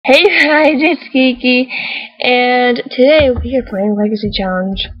Hey guys, it's Kiki, and today we are playing Legacy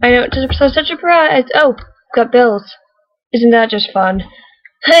Challenge. I know, it's such a surprise. Oh, got bills. Isn't that just fun?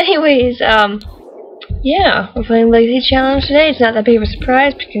 Anyways, yeah, we're playing Legacy Challenge today. It's not that big of a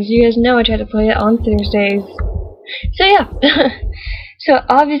surprise because you guys know I try to play it on Thursdays. So yeah, so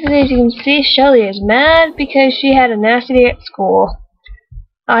obviously as you can see, Shelly is mad because she had a nasty day at school.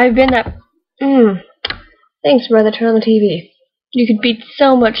 I've been that. Thanks, brother. Turn on the TV. You could be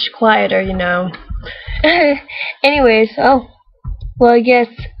so much quieter, you know. Anyways, oh, well, I guess,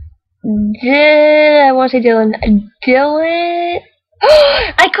 I want to say Dylan. Dylan?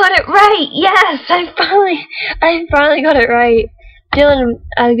 I got it right! Yes! I finally got it right. Dylan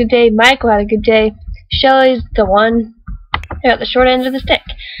had a good day, Michael had a good day, Shelly's the one who got the short end of the stick.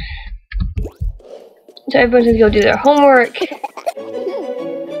 So everyone's gonna go do their homework.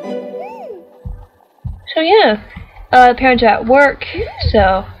 So yeah. The parents are at work,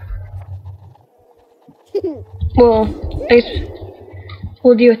 so well, I guess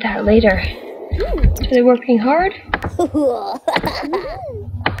we'll deal with that later. Are they working hard?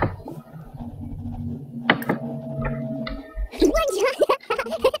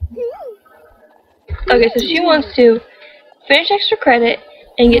 Okay, so she wants to finish extra credit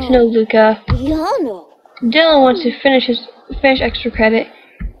and get to know Luca. Dylan wants to finish extra credit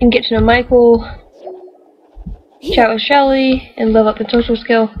and get to know Michael. Chat with Shelly and level up in social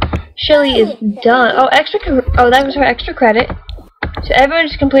skill. Shelly is done. Oh, that was her extra credit. So everyone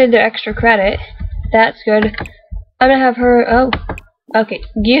just completed their extra credit. That's good. I'm gonna have her. Oh, okay.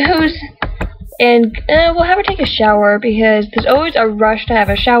 Use and we'll have her take a shower because there's always a rush to have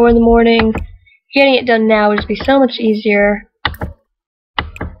a shower in the morning. Getting it done now would just be so much easier.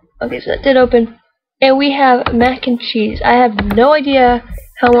 Okay, so that did open, and we have mac and cheese. I have no idea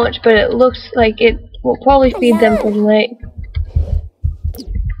how much, but it looks like it. We'll probably feed them for tonight.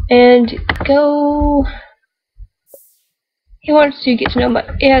 And go. He wants to get to know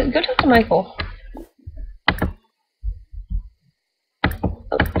yeah, go talk to Michael. Oh,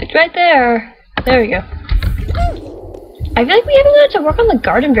 it's right there. There we go. I feel like we haven't got to work on the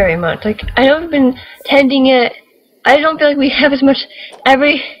garden very much. Like, I know we've been tending it. I don't feel like we have as much.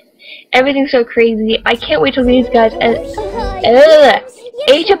 Everything's so crazy. I can't wait till these guys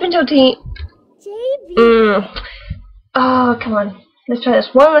age up until teen. Oh, come on. Let's try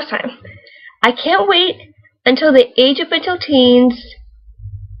this one last time. I can't wait until they age up until teens.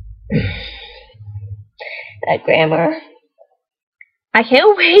 That grammar. I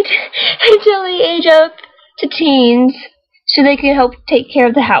can't wait until they age up to teens so they can help take care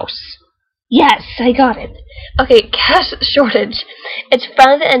of the house. Yes, I got it. Okay, cash shortage. It's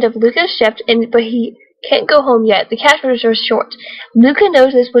finally the end of Luca's shift, but he can't go home yet. The cash register is short. Luca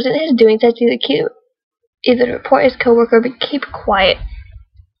knows this wasn't his doing, so it's either report his coworker, but keep quiet.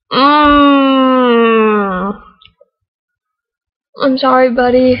 I'm sorry,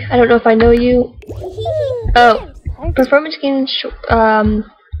 buddy. I don't know if I know you. Oh, performance gain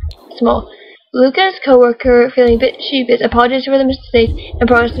small. Luca's coworker, feeling a bit sheepish, apologized for the mistake and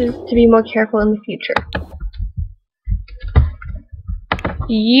promised to be more careful in the future.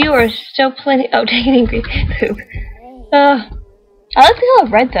 You are still plenty. Oh, taking angry poop. I like the color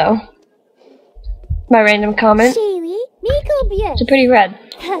red though. My random comment. It's a pretty red.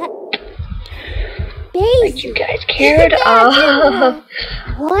 Like you guys cared. Oh.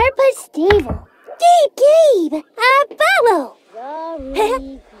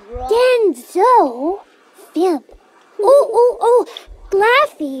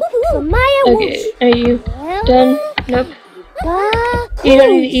 Okay, are you done? Nope. You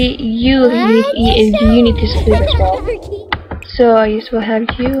don't need to eat. You need to eat, and you need to sleep as well. So I guess we'll have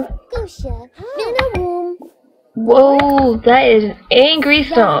you. Whoa, that is an angry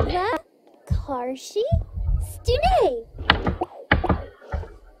song.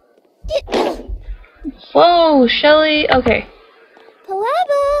 Whoa, Shelly. Okay.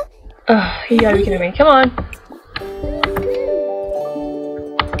 Oh, you gotta be kidding me. Come on.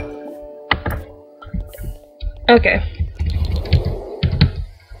 Okay.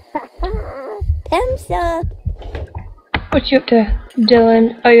 What you up to,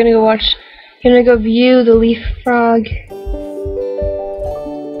 Dylan? Oh, you're gonna go watch. You're gonna go view the leaf frog.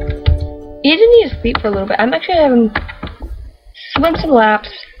 He didn't need to sleep for a little bit. I'm actually gonna have him swim some laps.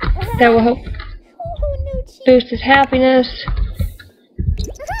 That will help boost his happiness.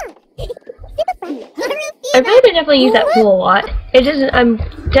 I feel like I definitely use that pool a lot. It doesn't. I'm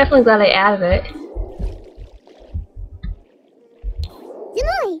definitely glad I added it.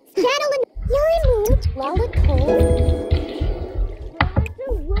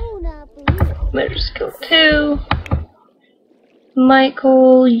 Let's go 2.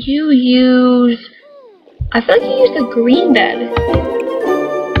 Michael, you use... I feel like you use the green bed.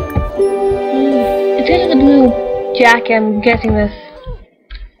 It's because of the blue jacket, I'm guessing this.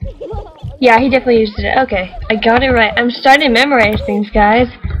 Yeah, he definitely used it. Okay, I got it right. I'm starting to memorize things, guys.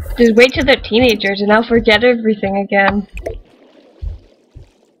 Just wait till they're teenagers and I'll forget everything again.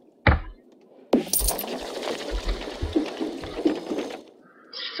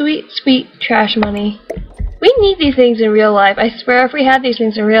 Sweet, sweet trash money. We need these things in real life. I swear if we had these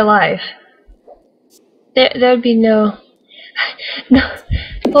things in real life, there would be no... no...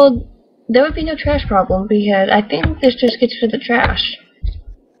 Well, there would be no trash problem because I think this just gets to the trash.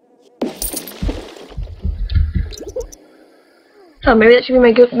 Oh, maybe that should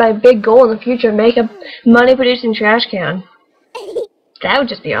be my big goal in the future, make a money-producing trash can. That would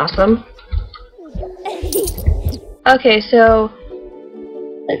just be awesome. Okay, so...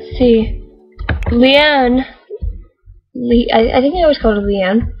 let's see. Leanne... I think I always called her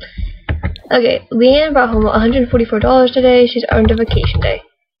Leanne. Okay, Leanne brought home $144 today. She's earned a vacation day.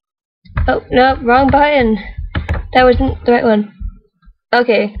 Oh, no, wrong button. That wasn't the right one.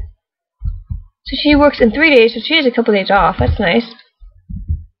 Okay. So she works in 3 days, so she has a couple days off. That's nice.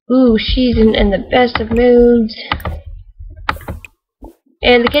 Ooh, she's in the best of moods.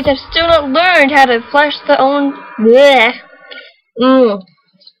 And the kids have still not learned how to flush their own... bleh.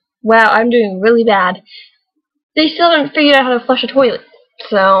 Wow, I'm doing really bad. They still haven't figured out how to flush a toilet.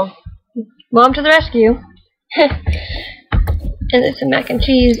 So, mom to the rescue. And there's some mac and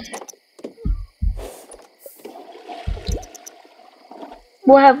cheese.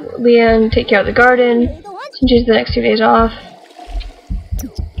 We'll have Leanne take care of the garden since she's the next 2 days off.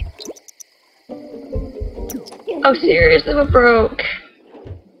 Oh, seriously, what broke?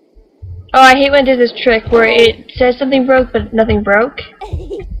 Oh, I hate when it does this trick where it says something broke, but nothing broke.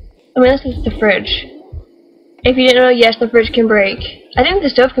 I mean, this is the fridge. If you didn't know, yes, the fridge can break. I think the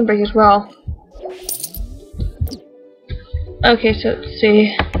stove can break as well. Okay, so let's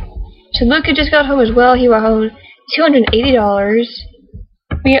see. So Luca just got home as well. He brought home $280.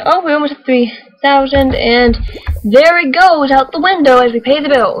 We almost at 3,000, and there it goes out the window as we pay the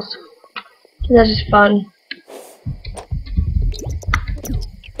bills. So that's just fun.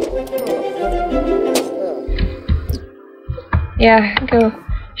 Yeah,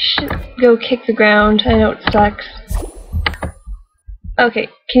 go kick the ground. I know it sucks. Okay,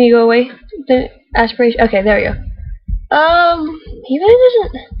 can you go away? The aspiration. Okay, there we go. He really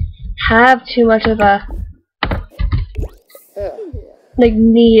doesn't have too much of a like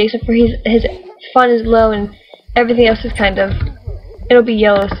need, except for his fun is low and everything else is kind of... it'll be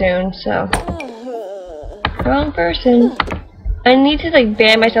yellow soon. So wrong person. I need to like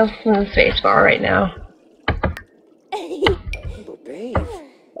ban myself from the space bar right now.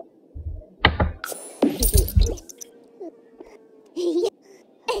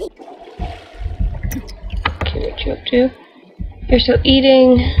 Okay, what you up to? You're still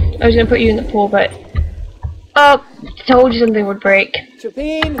eating. I was gonna put you in the pool, but oh, told you something would break.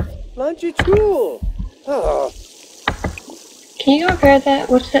 Chapin, lunch at school. Oh. Can you go repair that?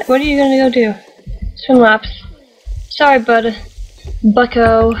 What's that? What are you gonna go do? Swim laps. Sorry, bud.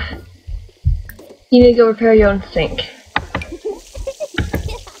 Bucko. You need to go repair your own sink.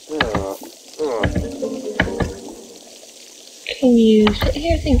 Can you sit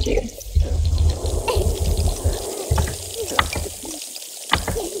here? Thank you.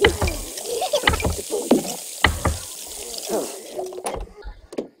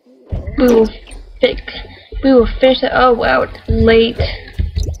 We will finish it. Oh wow, it's late.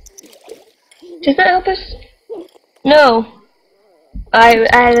 Does that help us? No.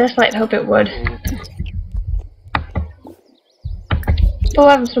 I just might hope it would. We'll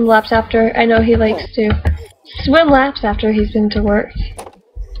have him swim laps after. I know he likes to swim laps after he's been to work.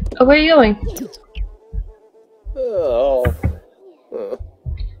 Oh, where are you going?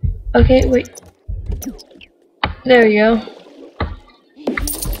 Okay, wait. There we go.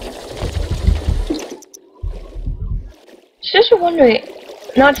 Just wondering,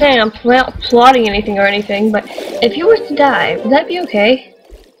 not saying I'm plotting anything or anything, but if he was to die, would that be okay?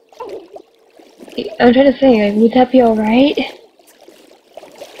 I'm trying to think, like, would that be alright?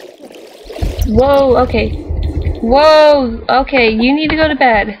 Whoa, okay. Whoa, okay, you need to go to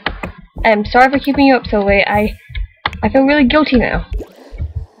bed. I'm sorry for keeping you up so late. I feel really guilty now.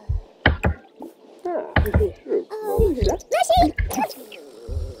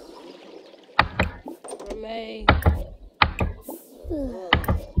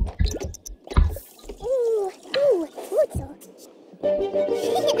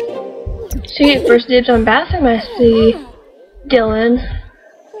 So you get first dibs on bathroom, I see. Dylan.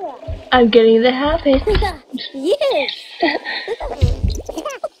 I'm getting the habit. Yes.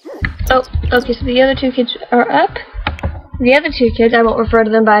 Okay, so the other two kids are up. The other two kids, I won't refer to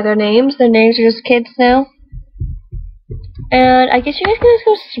them by their names. Their names are just kids now. And I guess you guys can just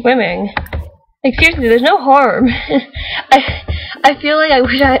go swimming. Like, seriously, there's no harm. I feel like I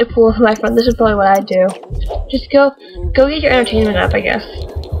wish I had a pool for my friend. This is probably what I'd do. Just go get your entertainment up, I guess.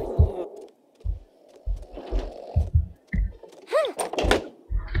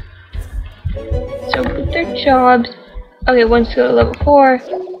 So, with their jobs... Okay, one's go to level 4.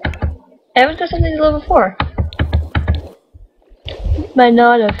 Everyone's got something to level 4. My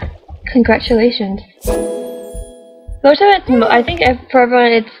nod of congratulations. Most of it's, I think for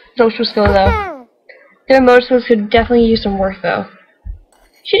everyone it's social skill though. Their motor skills could definitely use some work though.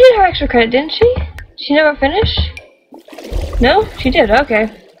 She did her extra credit, didn't she? Did she never finish? No? She did, okay.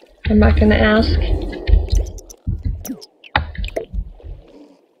 I'm not gonna ask.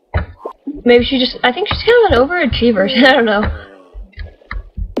 Maybe she just, I think she's kind of an overachiever, I don't know.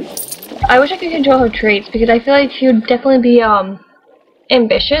 I wish I could control her traits because I feel like she would definitely be,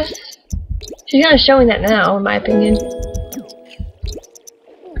 ambitious. She's kind of showing that now, in my opinion.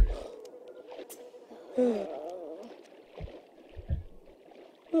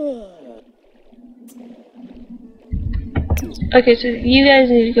 Okay, so you guys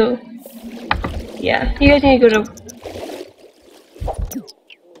need to go. Yeah, you guys need to go to.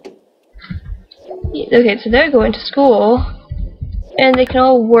 Okay, so they're going to school, and they can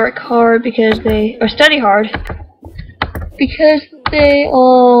all work hard because or study hard because they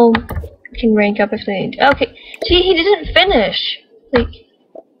all can rank up if they need to. Okay, see, he didn't finish. Like,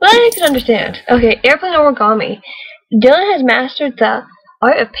 well, I can understand. Okay, airplane origami. Dylan has mastered the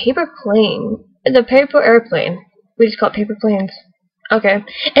art of paper plane. The paper airplane. We just call it paper planes. Okay.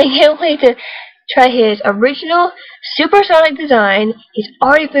 And can't wait to try his original supersonic design. He's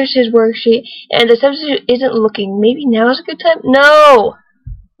already finished his worksheet, and the substitute isn't looking. Maybe now is a good time? No!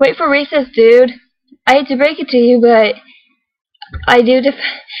 Wait for recess, dude. I hate to break it to you, but I do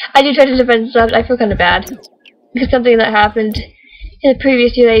try to defend stuff. I feel kind of bad because something that happened in the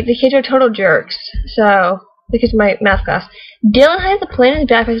previous year. The kids are total jerks. So because of my math class, Dylan has the plane in his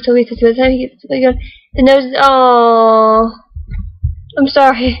backpack until he sits. By the time he gets the nose. Oh, I'm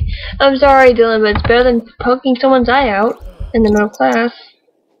sorry, Dylan, but it's better than poking someone's eye out in the middle class.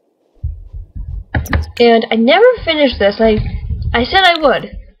 And I never finished this. I said I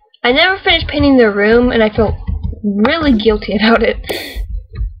would. I never finished painting their room, and I felt really guilty about it.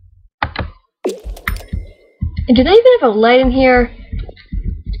 And do they even have a light in here?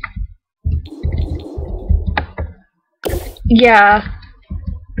 Yeah.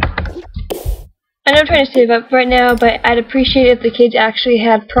 I know I'm trying to save up right now, but I'd appreciate if the kids actually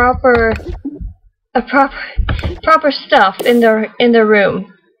had proper stuff in their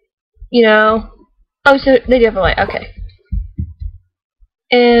room. You know? Oh, so they do have a light. Okay.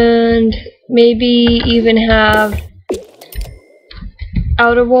 And maybe even have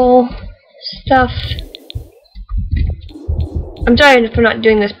outer wall stuff. I'm sorry for not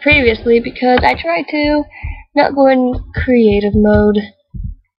doing this previously because I tried to not go in creative mode.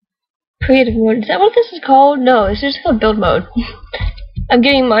 Creative mode, is that what this is called? No, this is called build mode. I'm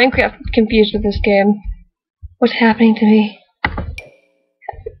getting Minecraft confused with this game. What's happening to me?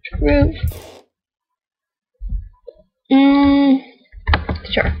 Roof.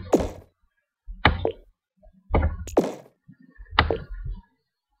 Sure.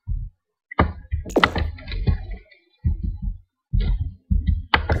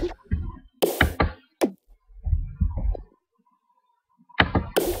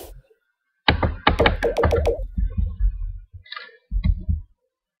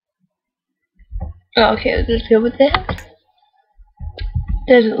 Oh, okay, let's go with that.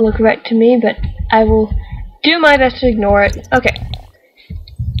 Doesn't look right to me, but I will do my best to ignore it. Okay.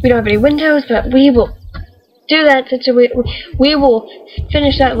 We don't have any windows, but we will do that situation. We will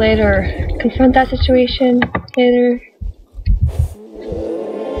finish that later. Confront that situation later.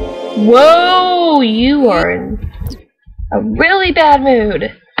 Whoa! You are in a really bad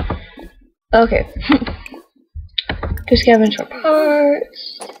mood. Okay. Go scavenge for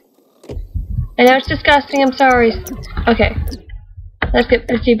parts. I know it's disgusting, I'm sorry. Okay. Let's get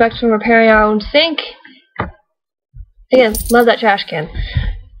 50 bucks from repairing our own sink. Again, love that trash can.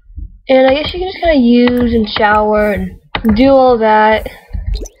 And I guess you can just kind of use and shower and do all that.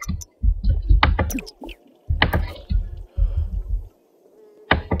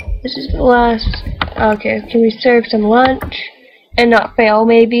 This is the last. Okay, can we serve some lunch and not fail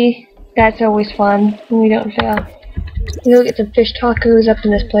maybe? That's always fun when we don't fail. We'll get some fish tacos up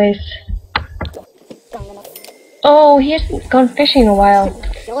in this place. Oh, he hasn't gone fishing in a while.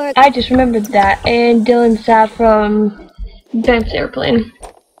 I just remembered that. And Dylan's sad from Ben's airplane.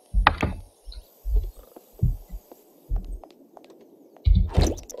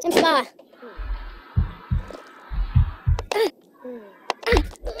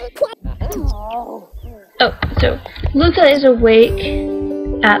 Oh, so Luca is awake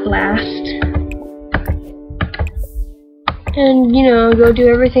at last. And, you know, go do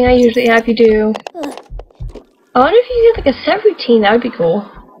everything I usually have you do. I wonder if you could get like a set routine, that would be cool.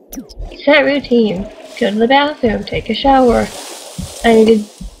 Set routine. Go to the bathroom, take a shower. I need to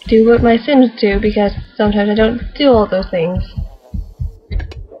do what my Sims do because sometimes I don't do all those things.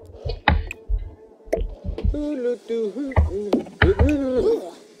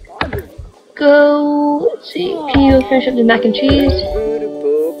 Go, let's see, can you finish up the mac and cheese?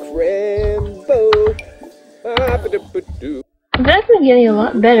 I've been getting a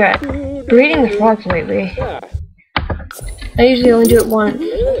lot better at breeding the frogs lately. I usually only do it once.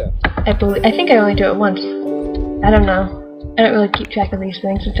 I think I only do it once. I don't know. I don't really keep track of these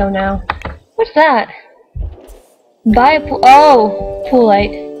things until now. What's that? Buy a pool. Oh! Pool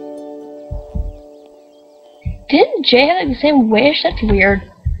light. Didn't Jay have like the same wish? That's weird.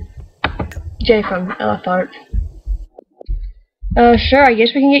 Jay from Art. Sure, I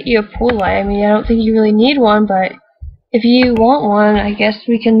guess we can get you a pool light. I mean, I don't think you really need one, but if you want one, I guess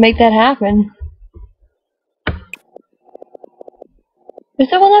we can make that happen. Was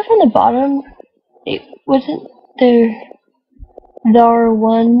there one up from the bottom? It wasn't there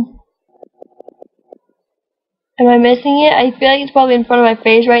one? Am I missing it? I feel like it's probably in front of my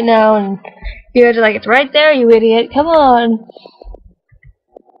face right now, and you guys are like, it's right there, you idiot. Come on.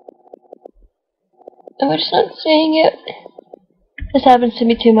 Am I just not seeing it? This happens to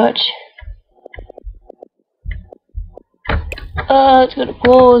me too much. Let's go to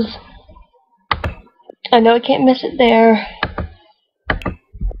pools. I know I can't miss it there.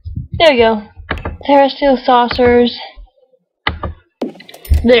 There we go. Terrestrial saucers.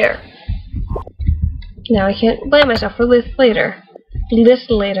 There. Now I can't blame myself for this later. This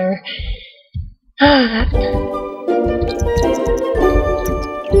later.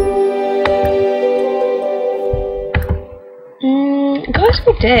 Go ask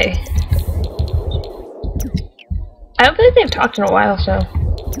for day. I don't think they've talked in a while, so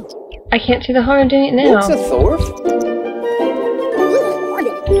I can't see the harm in doing it now. What's a Thorf?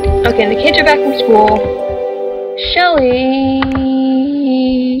 Okay, the kids are back from school. Shelly,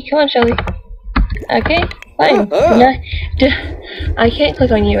 come on, Shelly. Okay, fine. No, I can't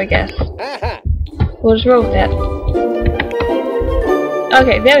click on you, I guess. We'll just roll with that.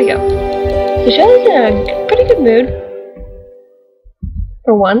 Okay, there we go. So Shelly's in a pretty good mood.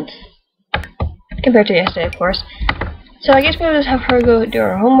 For once. Compared to yesterday, of course. So I guess we'll just have her go do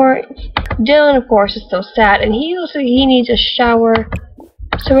her homework. Dylan, of course, is still sad, and he looks like he needs a shower.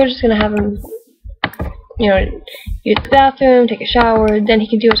 So we're just gonna have him, you know, use the bathroom, take a shower, then he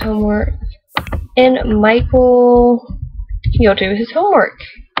can do his homework. And Michael can go do his homework.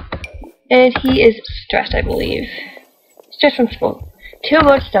 And he is stressed, I believe. Stressed from school. Too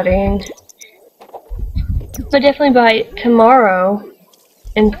much studying. But definitely by tomorrow,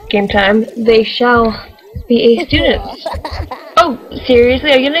 in game time, they shall be A students. Oh,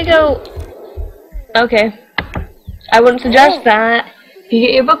 seriously? Are you gonna go? Okay. I wouldn't suggest that. If you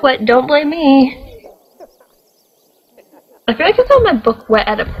get your book wet, don't blame me. I feel like I found my book wet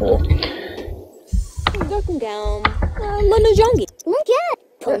at a pool.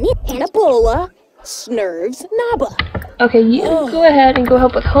 Okay, you go ahead and go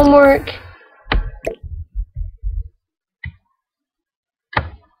help with homework.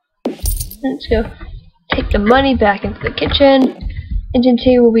 Let's go take the money back into the kitchen, and since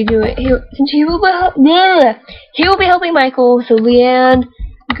he will be helping Michael. So Leanne,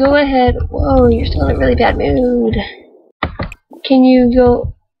 go ahead. Whoa, you're still in a really bad mood. Can you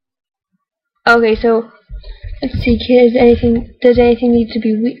go? Okay, so let's see, kids. Does anything need to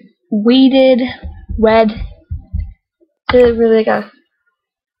be weeded, wed? Is it really like a,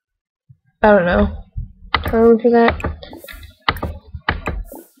 I don't know, term for that?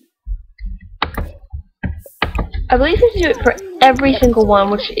 I believe you have to do it for every single one,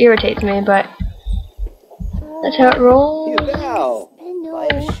 which irritates me, but that's how it rolls.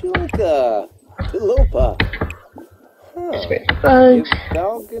 Scrape the bugs.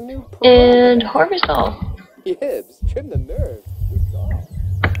 And harvest all. Trim the nerve.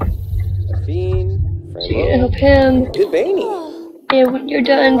 So you're gonna help him. And when you're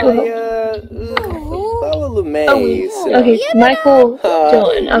done, go help. Oh, okay, Michael,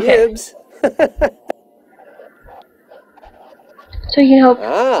 Dylan, okay. So you can help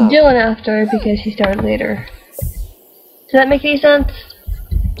Dylan after because he started later. Does that make any sense?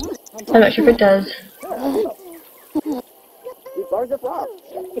 I'm not sure if it does.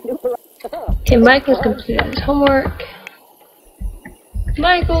 Okay, Michael's completed his homework.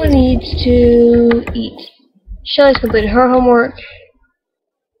 Michael needs to eat. Shelly's completed her homework.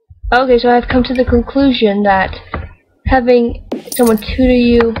 Okay, so I've come to the conclusion that having someone tutor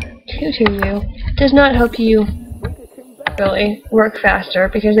you does not help you really work faster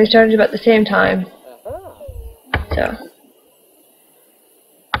because they started about the same time. So.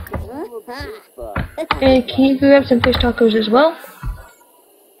 And can you grab some fish tacos as well?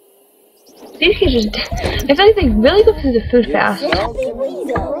 These kids just, I feel like they really go through the food fast.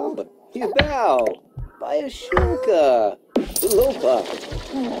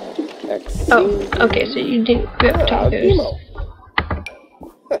 Oh, okay, so you didn't grab tacos.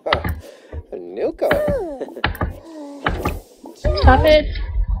 Stop it.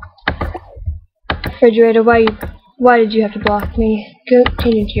 Refrigerator, why did you have to block me? Go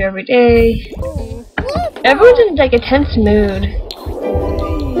continue to you every day. Everyone's in like a tense mood.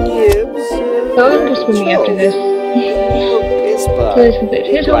 So I'm just swimming after this. So let's complete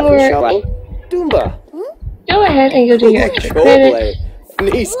his homework. Go ahead and go do your extra credits.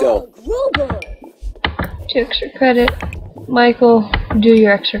 2 extra credit. Michael, do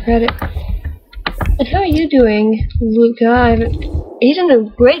your extra credit. And how are you doing, Luca? He's in a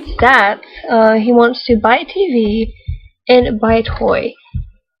great stats. He wants to buy a TV and buy a toy.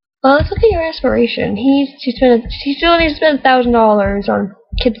 Let's look at your aspiration. He still needs to spend $1,000 on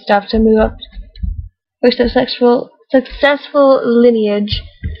kid stuff to move up for successful lineage.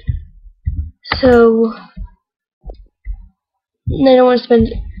 So I don't want to spend.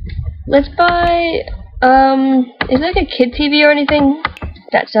 Let's buy. Is there like a kid TV or anything?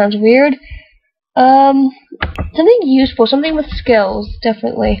 That sounds weird. Something useful, something with skills,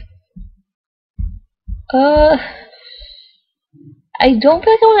 definitely. I don't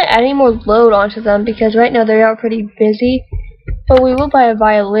feel like I want to add any more load onto them because right now they are pretty busy. But we will buy a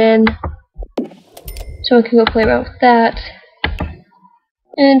violin, so we can go play around with that.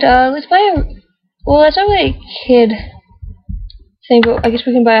 And let's buy a. Well, that's not really a kid thing, but I guess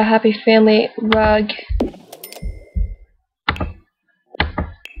we can buy a happy family rug.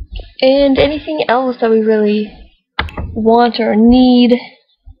 And anything else that we really want or need?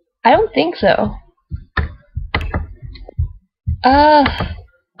 I don't think so. I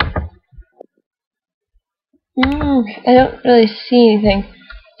don't really see anything.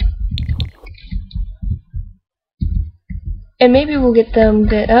 And maybe we'll get them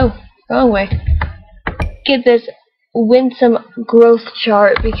oh, wrong way. Get this winsome growth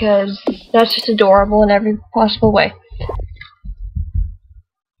chart because that's just adorable in every possible way.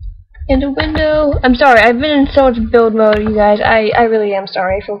 And a window. I'm sorry, I've been in so much build mode, you guys. I really am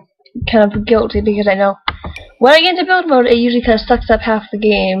sorry. I feel kind of guilty because I know when I get into build mode, it usually kind of sucks up half the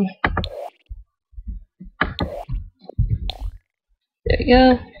game. There we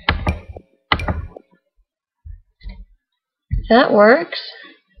go. That works.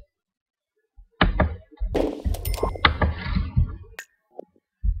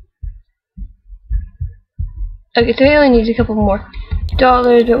 Okay, so he only needs a couple more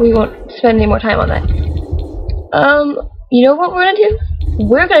dollars, but we won't spend any more time on that. You know what we're gonna do?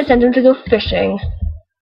 We're gonna send him to go fishing.